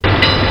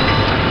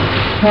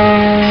All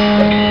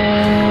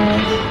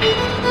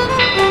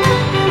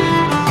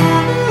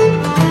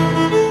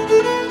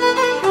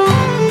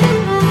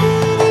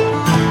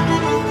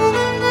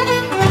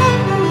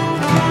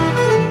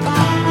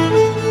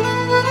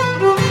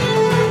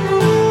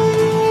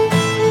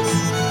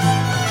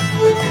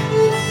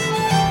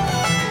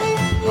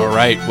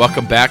right,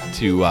 welcome back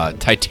to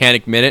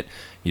Titanic Minute,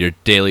 your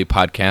daily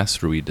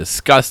podcast where we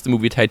discuss the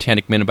movie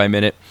Titanic minute by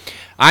minute.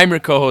 I'm your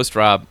co-host,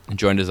 Rob, and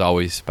joined as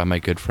always by my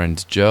good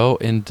friends Joe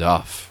and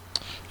Duff.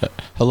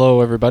 Hello,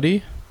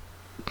 everybody.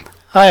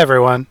 Hi,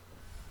 everyone.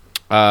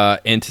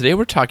 And today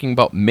we're talking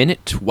about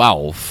minute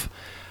 12.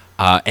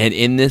 And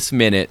in this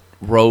minute,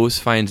 Rose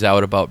finds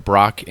out about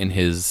Brock and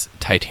his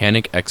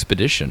Titanic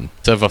expedition.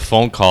 Instead of a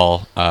phone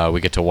call,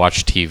 we get to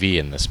watch TV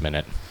in this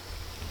minute.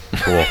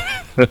 Cool.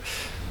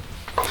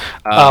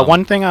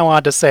 One thing I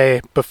wanted to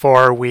say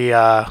before we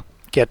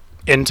get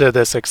into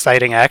this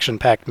exciting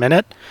action-packed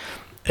minute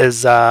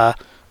is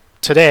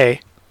today,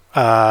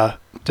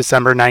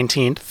 December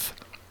 19th,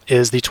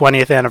 is the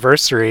 20th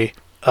anniversary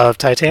of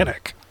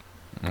Titanic.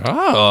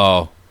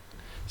 Oh.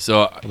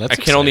 So I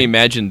can only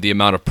imagine the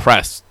amount of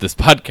press this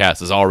podcast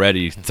has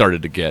already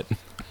started to get.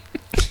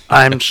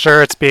 I'm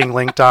sure it's being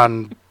linked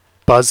on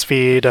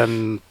BuzzFeed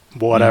and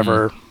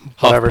whatever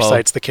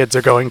sites the kids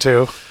are going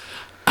to.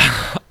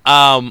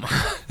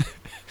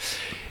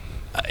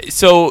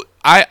 So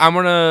I'm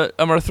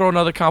gonna throw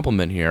another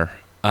compliment here.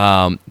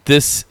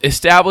 This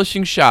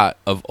establishing shot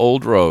of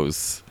old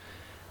Rose,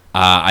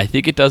 I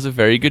think it does a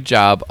very good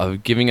job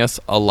of giving us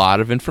a lot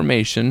of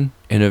information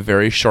in a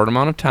very short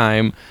amount of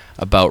time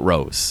about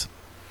Rose.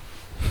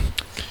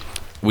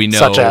 We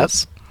know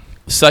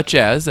such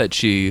as that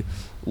she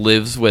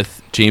lives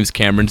with James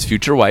Cameron's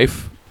future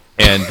wife,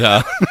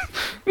 and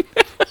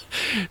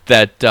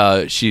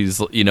that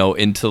she's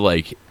into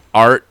like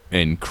art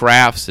and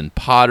crafts and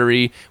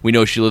pottery. We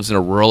know she lives in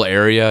a rural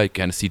area. You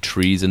kind of see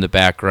trees in the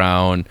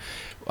background.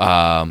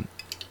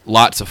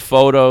 Lots of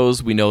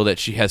photos. We know that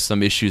she has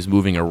some issues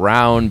moving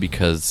around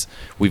because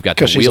we've got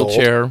the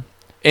wheelchair.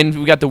 And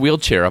we got the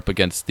wheelchair up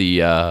against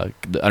the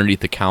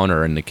underneath the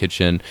counter in the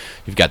kitchen.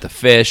 You've got the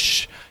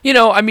fish.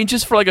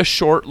 Just for like a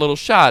short little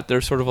shot,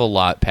 there's sort of a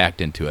lot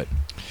packed into it.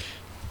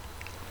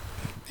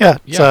 Yeah,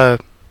 it's a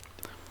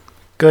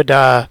good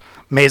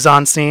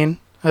mise-en-scene,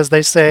 as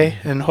they say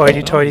in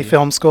hoity-toity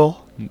film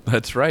school.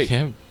 That's right.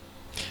 Yeah.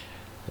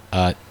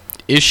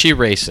 Is she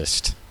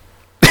racist?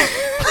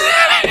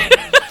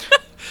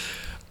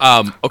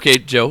 Okay,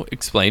 Joe,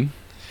 explain.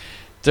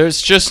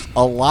 There's just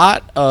a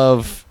lot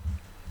of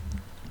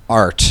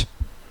art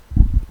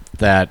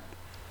that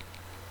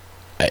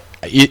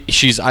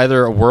she's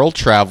either a world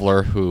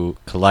traveler who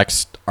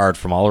collects art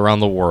from all around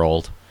the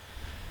world,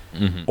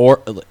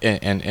 or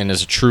and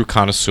is a true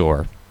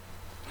connoisseur,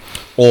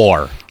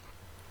 or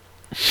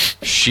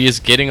she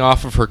is getting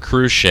off of her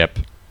cruise ship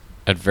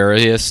at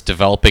various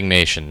developing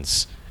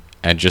nations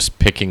and just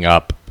picking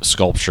up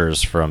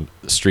sculptures from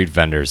street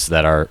vendors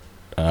that are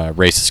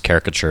racist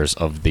caricatures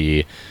of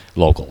the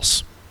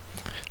locals.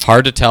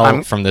 Hard to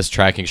tell from this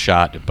tracking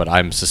shot, but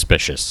I'm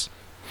suspicious.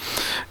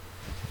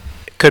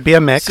 Could be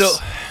a mix. So,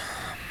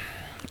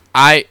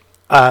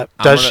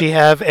 does she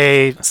have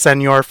a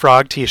Senor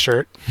Frog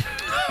t-shirt?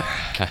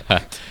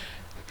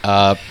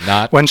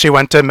 Not when she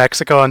went to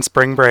Mexico on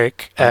spring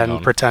break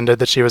and pretended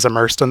that she was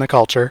immersed in the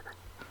culture.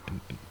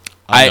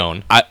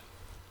 Unknown.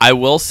 I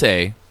will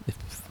say,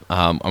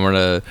 I'm going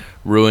to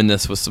ruin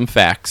this with some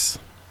facts.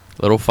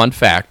 A little fun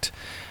fact.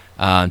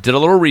 Did a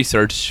little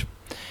research,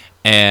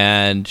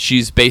 and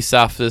she's based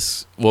off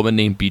this woman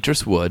named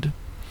Beatrice Wood.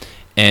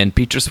 And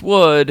Beatrice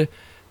Wood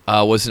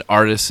was an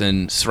artist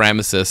and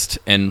ceramicist,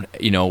 and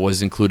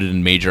was included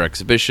in major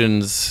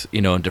exhibitions,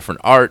 in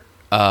different art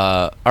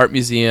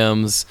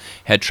museums,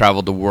 had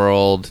traveled the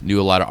world, knew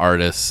a lot of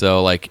artists.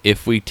 So, like,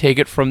 if we take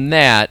it from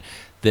that,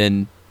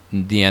 then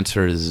the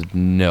answer is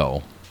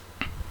no.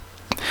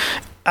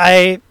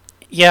 I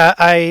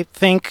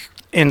think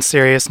in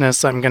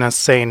seriousness, I'm going to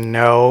say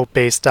no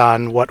based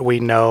on what we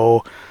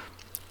know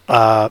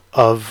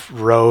of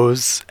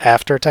Rose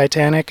after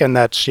Titanic, and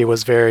that she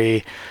was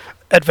very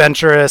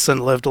adventurous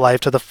and lived life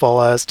to the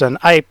fullest. And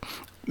I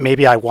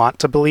want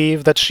to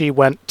believe that she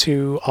went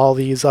to all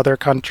these other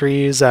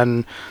countries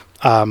and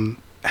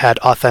had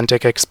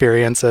authentic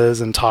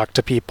experiences and talked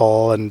to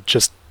people and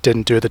just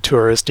didn't do the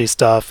touristy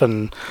stuff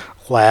and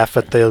laugh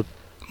at the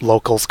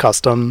locals'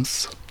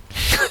 customs.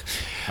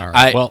 All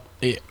right.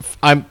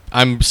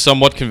 I'm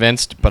somewhat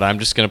convinced, but I'm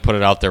just going to put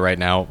it out there right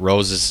now.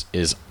 Rose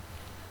is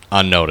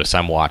unnoticed.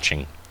 I'm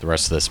watching the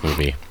rest of this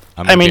movie.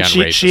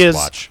 She is.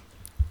 Watch.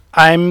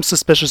 I'm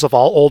suspicious of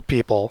all old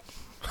people,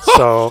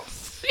 so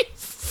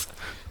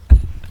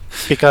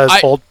because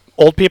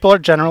old people are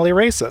generally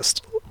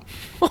racist.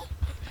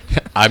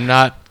 I'm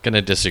not going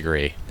to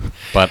disagree,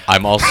 but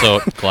I'm also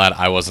glad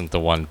I wasn't the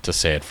one to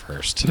say it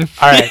first. All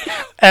right,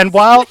 and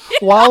while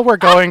we're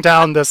going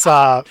down this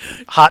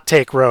hot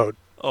take road,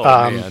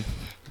 man.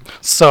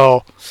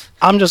 So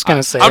I'm just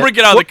gonna say I'm gonna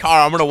get out of the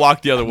car. I'm gonna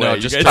walk the other way. No,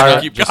 You just guys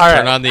turn, keep just going.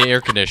 turn on the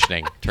air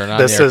conditioning. Turn on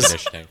this the air is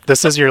conditioning.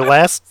 this is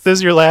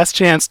your last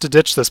chance to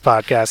ditch this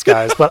podcast,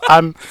 guys. But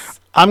I'm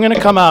gonna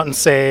come out and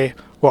say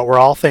what we're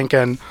all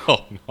thinking.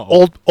 Oh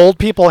no. Old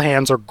people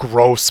hands are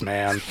gross,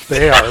 man.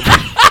 They are.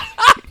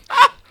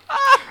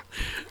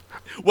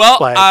 Well,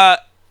 Like-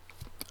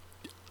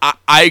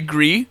 I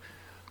agree.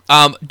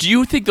 Do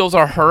you think those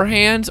are her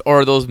hands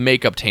or are those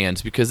makeup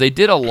hands? Because they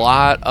did a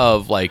lot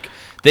of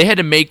they had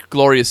to make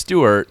Gloria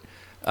Stewart.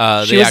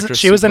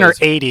 She was in her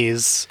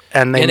 80s,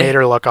 and they made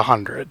her look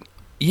 100.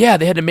 Yeah,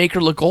 they had to make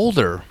her look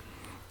older.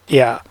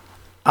 Yeah.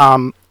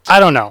 I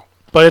don't know,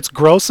 but it's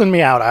grossing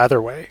me out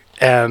either way.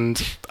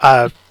 And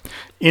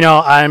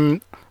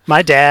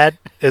my dad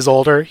is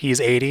older. He's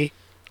 80.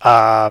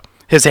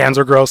 His hands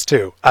are gross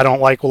too. I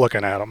don't like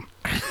looking at them.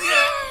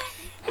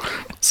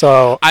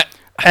 So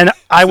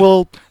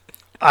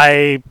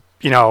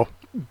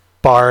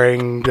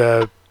barring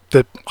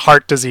the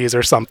heart disease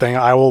or something,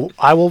 I will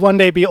one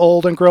day be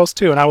old and gross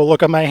too, and I will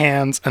look at my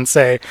hands and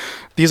say,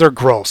 these are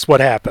gross. What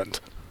happened?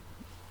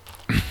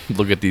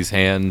 Look at these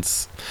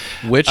hands.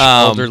 Which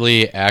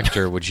elderly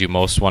actor would you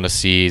most want to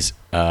see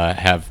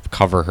have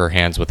cover her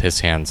hands with his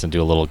hands and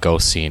do a little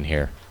ghost scene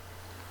here?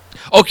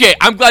 Okay,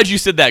 I'm glad you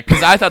said that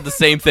because I thought the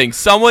same thing.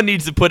 Someone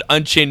needs to put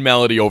Unchained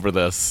Melody over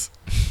this.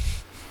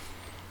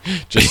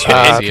 Just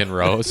Swayze and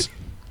Rose.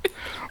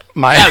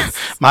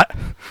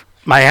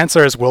 My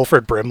answer is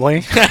Wilford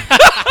Brimley.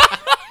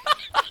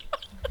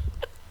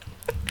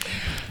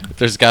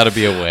 There's got to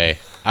be a way.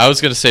 I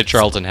was going to say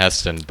Charlton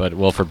Heston, but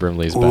Wilford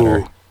Brimley's better.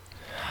 Ooh.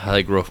 I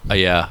like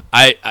yeah.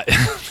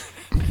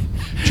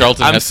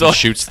 Charlton I'm Heston so-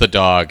 shoots the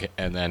dog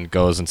and then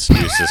goes and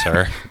seduces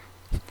her.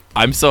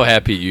 I'm so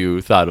happy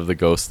you thought of the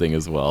ghost thing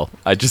as well.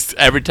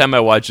 Every time I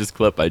watch this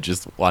clip, I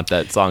just want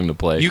that song to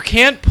play. You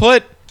can't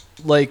put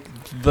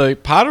the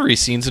pottery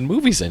scenes in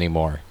movies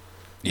anymore.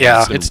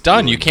 Yeah. It's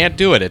done. You can't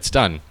do it. It's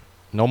done.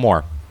 No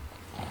more.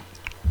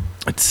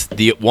 It's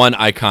the one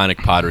iconic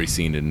pottery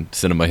scene in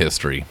cinema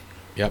history.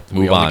 Yep.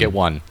 Move we only on. get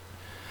one.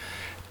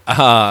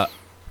 I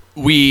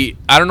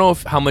don't know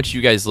how much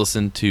you guys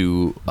listened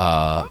to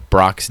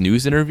Brock's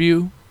news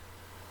interview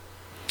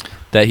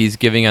that he's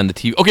giving on the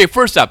TV. Okay,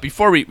 first up,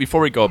 before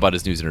we go about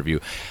his news interview,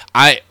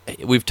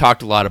 we've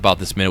talked a lot about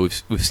this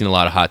minute. We've seen a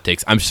lot of hot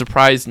takes. I'm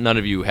surprised none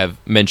of you have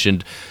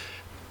mentioned,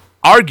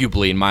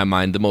 arguably in my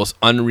mind, the most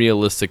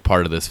unrealistic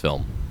part of this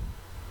film.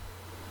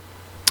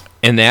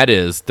 And that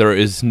is, there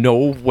is no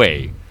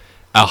way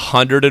a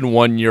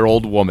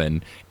 101-year-old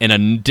woman in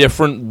a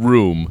different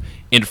room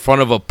in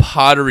front of a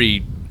pottery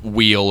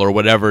wheel or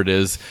whatever it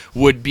is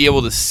would be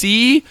able to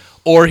see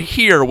or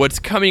hear what's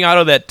coming out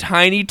of that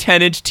tiny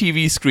 10-inch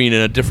TV screen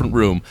in a different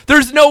room.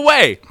 There's no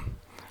way.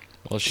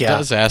 Well, she Yeah.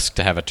 does ask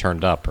to have it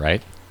turned up,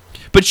 right?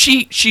 But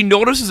she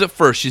notices it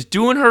first. She's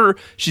doing her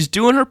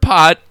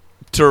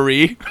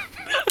pottery.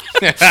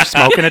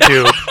 Smoking a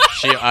tube.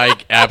 I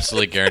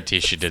absolutely guarantee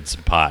she did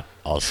some pot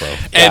also.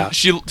 Yeah. And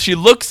she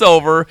looks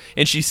over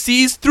and she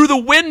sees through the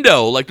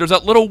window, like there's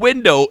that little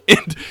window,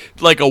 and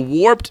like a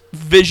warped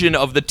vision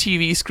of the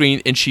TV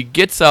screen. And she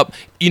gets up.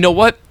 You know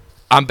what?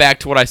 I'm back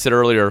to what I said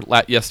earlier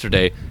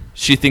yesterday.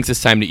 She thinks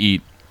it's time to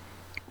eat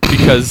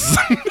because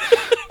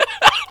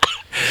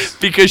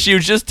because she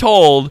was just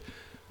told.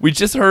 We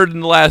just heard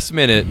in the last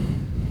minute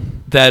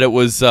that it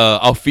was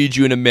I'll feed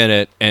you in a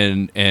minute,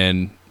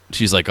 and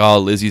she's like, oh,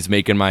 Lizzie's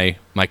making my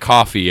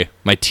coffee,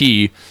 my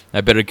tea.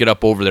 I better get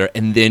up over there.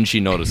 And then she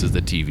notices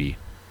the TV.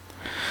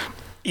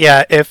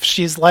 Yeah, if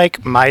she's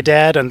like my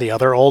dad and the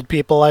other old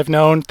people I've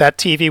known, that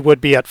TV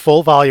would be at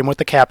full volume with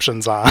the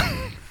captions on.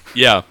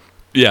 Yeah.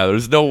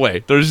 There's no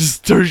way.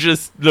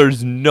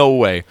 There's no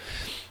way.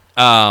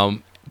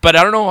 But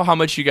I don't know how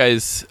much you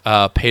guys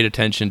paid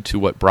attention to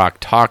what Brock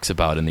talks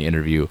about in the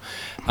interview.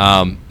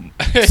 Some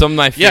of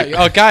my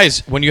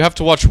guys, when you have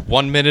to watch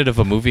 1 minute of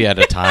a movie at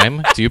a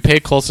time, do you pay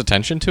close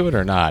attention to it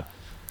or not?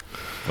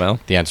 Well,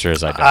 The answer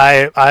is I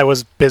don't. I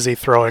was busy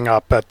throwing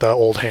up at the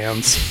old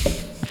hands.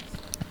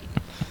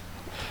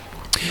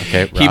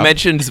 Okay, he Rob?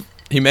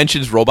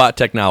 mentions robot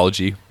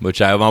technology,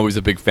 which I'm always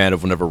a big fan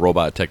of whenever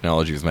robot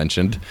technology is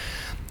mentioned.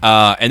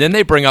 And then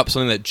they bring up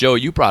something that, Joe,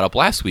 you brought up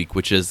last week,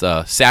 which is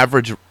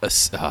salvage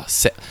rights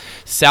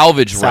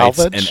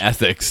and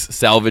ethics.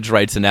 Salvage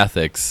rights and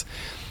ethics.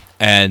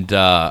 And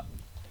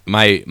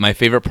my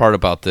favorite part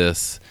about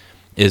this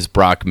is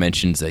Brock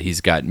mentions that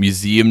he's got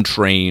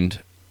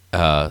museum-trained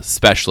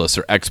specialists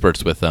or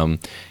experts with him,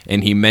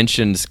 and he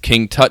mentions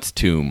King Tut's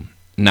tomb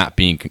not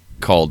being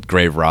called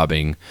grave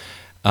robbing,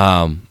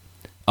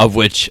 of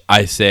which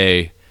I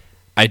say,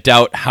 I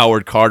doubt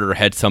Howard Carter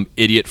had some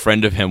idiot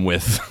friend of him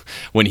with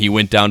when he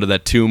went down to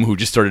that tomb who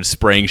just started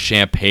spraying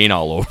champagne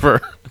all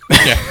over.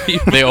 Yeah,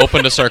 they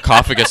opened a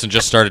sarcophagus and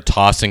just started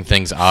tossing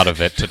things out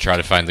of it to try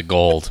to find the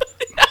gold.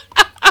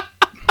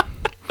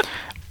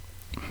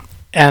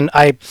 And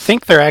I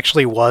think there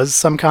actually was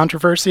some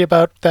controversy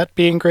about that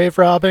being grave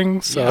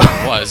robbing. So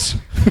Yeah, it was.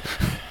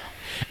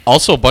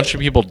 Also, a bunch of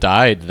people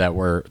died that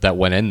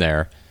went in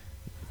there.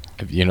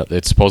 You know,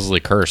 it's supposedly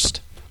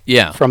cursed.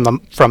 Yeah. from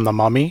the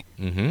Mummy.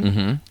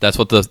 That's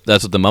what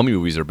the Mummy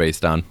movies are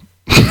based on.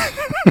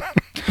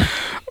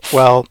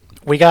 Well,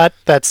 we got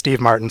that Steve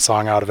Martin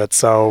song out of it,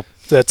 so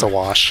it's a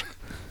wash.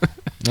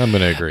 I'm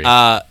gonna agree.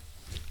 I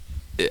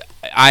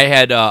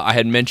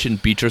had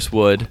mentioned Beatrice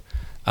Wood.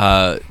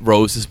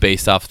 Rose is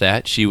based off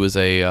that. She was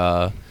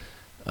a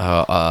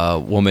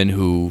woman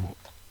who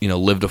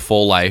lived a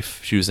full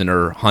life. She was in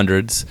her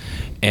hundreds,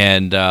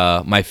 and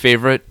my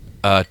favorite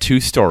two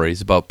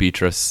stories about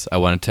Beatrice I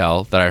want to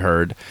tell that I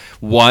heard.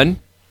 One,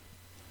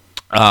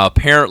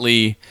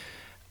 apparently,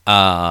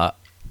 Gloria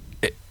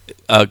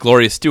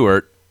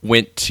Stewart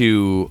went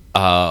to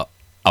a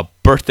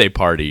birthday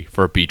party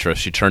for Beatrice.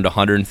 She turned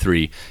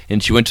 103,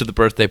 and she went to the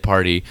birthday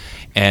party,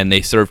 and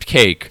they served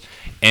cake,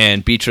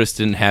 and Beatrice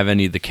didn't have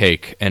any of the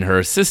cake, and her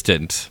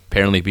assistant,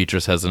 apparently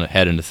Beatrice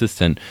had an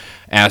assistant,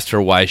 asked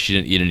her why she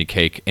didn't eat any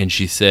cake, and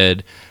she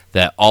said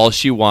that all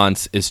she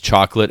wants is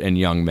chocolate and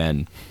young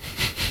men.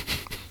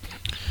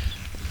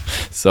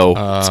 So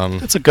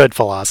It's a good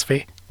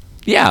philosophy.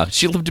 yeah,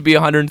 she lived to be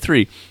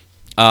 103.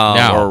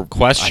 Now,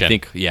 question. I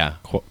think, yeah.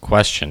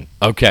 Question.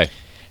 Okay.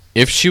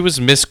 If she was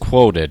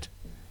misquoted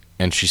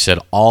and she said,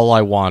 "All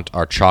I want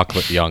are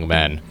chocolate young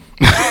men,"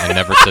 and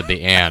never said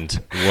the "and,"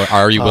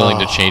 are you willing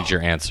to change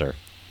your answer?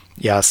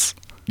 Yes.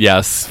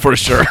 Yes, for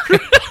sure.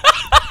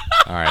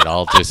 All right,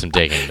 I'll do some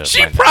digging to She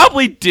find out.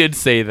 probably did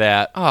say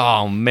that.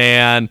 Oh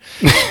man.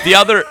 The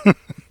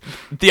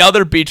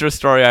other Beatrice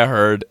story I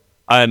heard,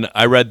 and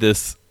I read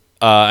this.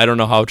 I don't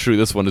know how true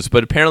this one is,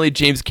 but apparently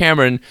James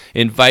Cameron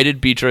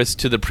invited Beatrice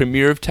to the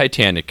premiere of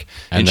Titanic,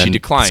 and then she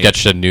declined.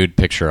 sketched a nude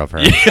picture of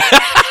her.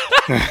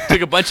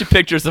 Took a bunch of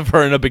pictures of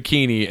her in a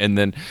bikini, and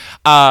then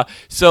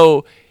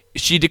so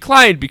she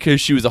declined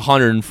because she was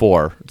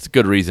 104. It's a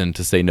good reason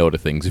to say no to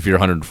things. If you're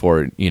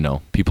 104,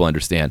 people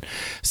understand.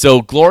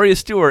 So Gloria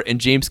Stewart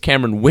and James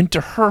Cameron went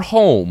to her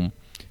home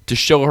to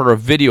show her a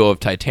video of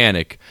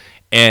Titanic,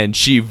 and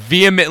she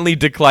vehemently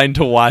declined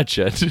to watch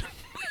it.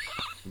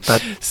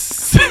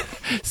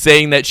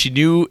 Saying that she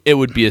knew it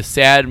would be a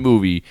sad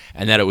movie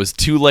and that it was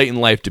too late in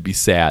life to be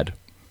sad.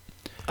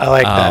 I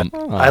like that.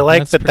 I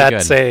like that's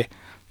that's pretty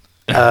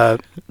a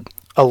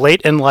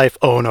late in life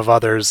own of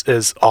others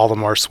is all the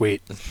more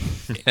sweet.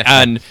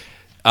 And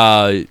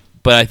but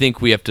I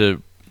think we have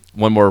to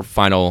one more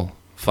final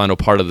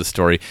part of the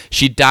story.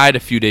 She died a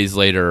few days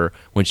later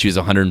when she was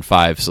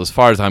 105. So as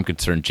far as I'm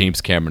concerned, James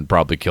Cameron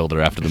probably killed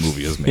her after the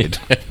movie was made.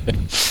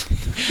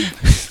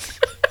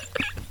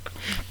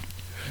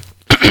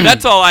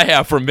 That's all I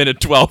have for minute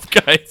 12,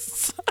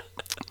 guys.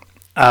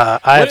 I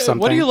have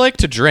something. What do you like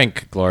to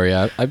drink,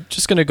 Gloria? I'm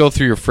just going to go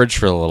through your fridge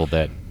for a little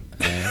bit.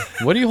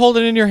 What are you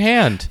holding in your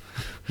hand?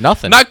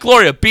 Nothing. Not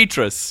Gloria,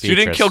 Beatrice. She didn't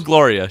Beatrice. kill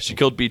Gloria. She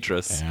killed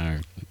Beatrice. Yeah,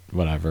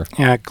 whatever.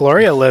 Yeah,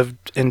 Gloria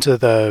lived into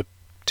the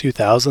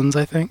 2000s,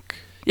 I think.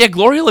 Yeah,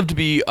 Gloria lived to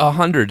be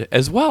 100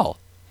 as well,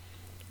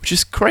 which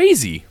is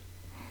crazy.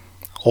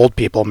 Old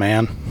people,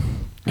 man.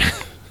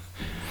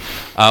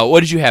 What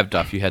did you have,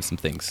 Duff? You had some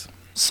things.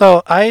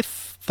 So I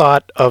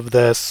thought of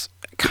this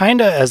kind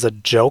of as a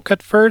joke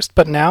at first,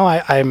 but now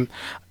I'm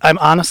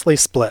honestly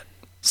split.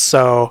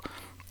 So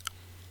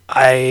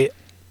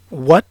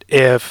what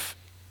if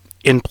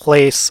in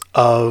place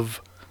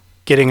of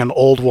getting an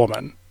old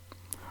woman,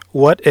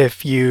 what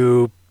if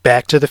you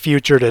Back to the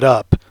Futured it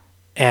up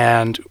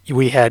and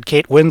we had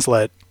Kate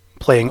Winslet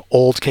playing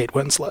old Kate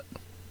Winslet?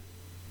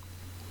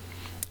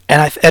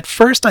 And at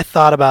first I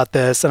thought about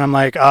this and I'm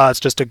like, oh, it's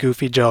just a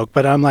goofy joke,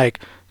 but I'm like,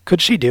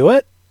 could she do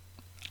it?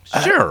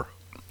 Sure.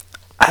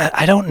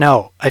 I don't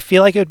know. I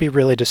feel like it would be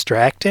really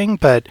distracting,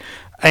 but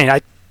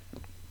Kate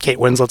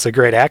Winslet's a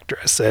great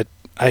actress.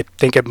 I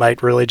think it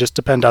might really just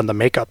depend on the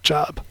makeup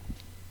job.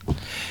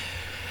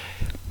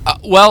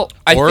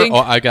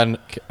 I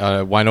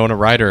got Winona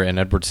Ryder and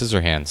Edward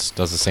Scissorhands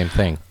does the same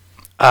thing.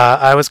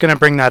 I was going to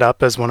bring that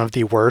up as one of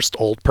the worst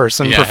old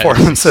person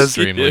performances. It's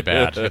extremely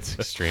bad. It's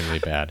extremely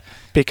bad.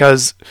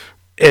 Because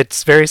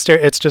it's very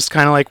it's just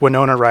kind of like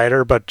Winona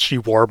Ryder, but she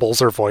warbles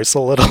her voice a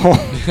little.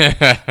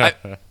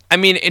 I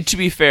mean, and to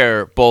be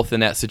fair, both in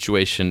that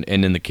situation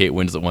and in the Kate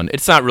Winslet one,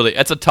 it's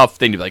a tough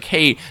thing to be like,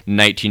 hey,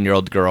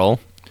 19-year-old girl,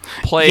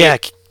 play. Yeah,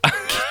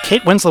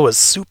 Kate Winslet was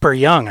super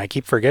young. I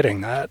keep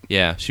forgetting that.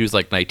 Yeah, she was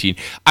like 19.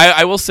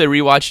 I will say,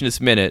 rewatching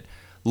this minute,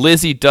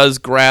 Lizzie does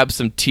grab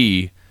some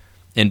tea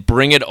and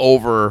bring it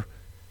over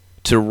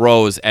to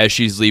Rose as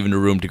she's leaving the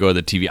room to go to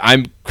the TV.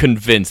 I'm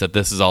convinced that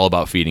this is all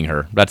about feeding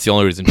her. That's the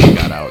only reason she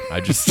got out.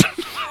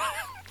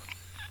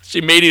 She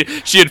made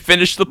it. She had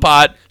finished the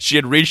pot. She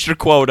had reached her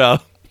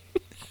quota.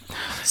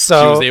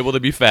 So she was able to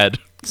be fed.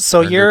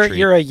 So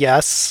you're a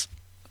yes.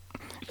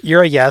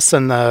 You're a yes,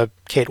 and the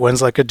Kate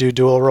Winslet could do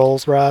dual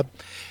roles, Rob.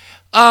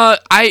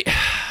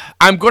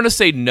 I'm going to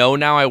say no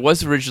now. I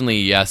was originally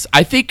a yes.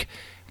 I think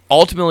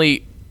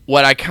ultimately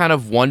what I kind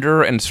of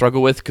wonder and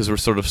struggle with, because we're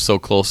sort of so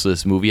close to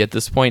this movie at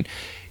this point,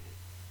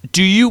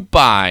 do you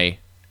buy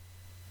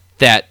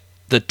that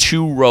the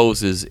two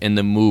Roses in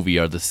the movie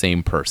are the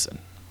same person?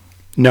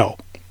 No,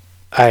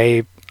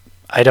 I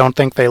don't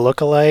think they look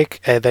alike.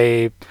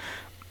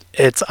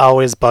 It's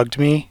always bugged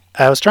me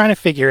I was trying to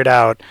figure it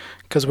out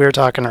because we were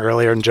talking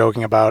earlier and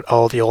joking about,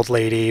 oh, the old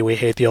lady, we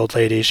hate the old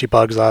lady, she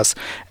bugs us.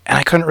 And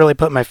I couldn't really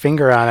put my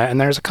finger on it.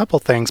 And there's a couple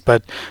things,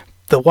 but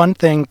the one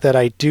thing that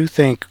I do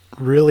think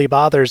really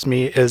bothers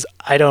me is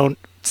I don't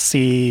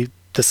see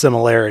the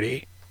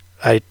similarity.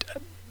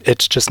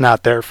 It's just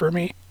not there for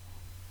me.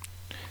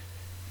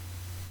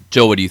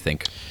 Joe, what do you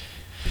think?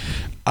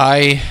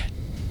 I'm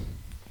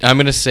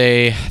going to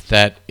say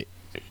that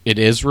it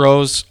is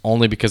Rose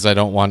only because I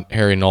don't want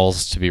Harry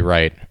Knowles to be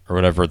right, or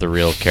whatever the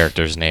real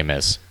character's name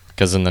is.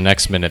 Because in the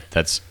next minute,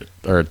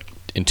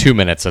 in 2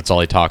 minutes, that's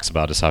all he talks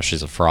about is how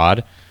she's a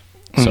fraud.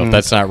 So if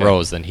that's not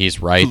Rose, then he's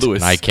right.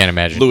 Lewis. And I can't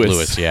imagine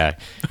Lewis. Yeah,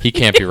 he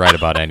can't be right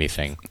about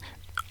anything.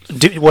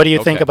 What do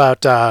you think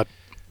about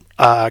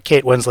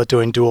Kate Winslet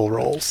doing dual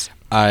roles?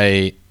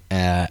 I'm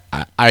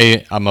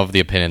of the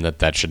opinion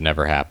that should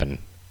never happen.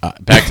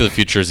 Back to the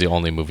Future is the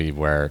only movie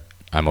where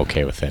I'm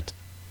okay with it.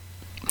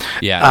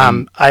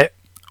 Yeah.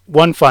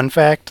 One fun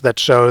fact that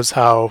shows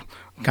how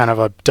kind of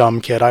a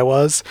dumb kid I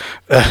was.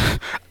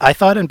 I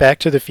thought in Back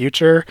to the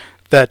Future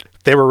that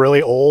they were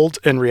really old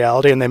in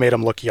reality and they made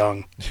them look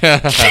young.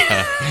 That's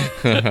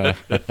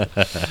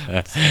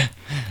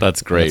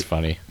great. That's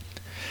funny.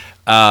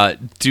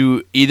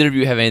 Do either of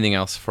you have anything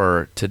else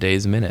for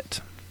today's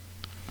minute?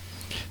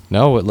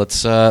 No,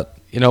 let's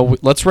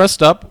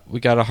rest up.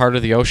 We got a Heart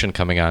of the Ocean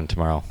coming on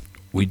tomorrow.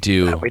 We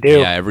do. Yeah, we do.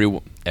 Yeah,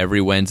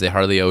 every Wednesday,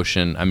 Heart of the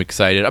Ocean. I'm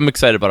excited. I'm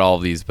excited about all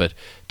of these, but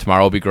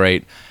tomorrow will be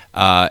great.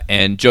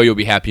 And Joe, you'll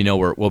be happy to know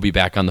we'll be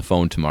back on the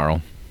phone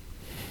tomorrow.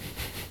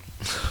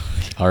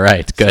 All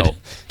right, good. So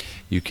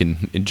you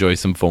can enjoy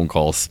some phone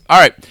calls. All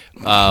right,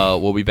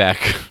 we'll be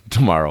back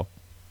tomorrow.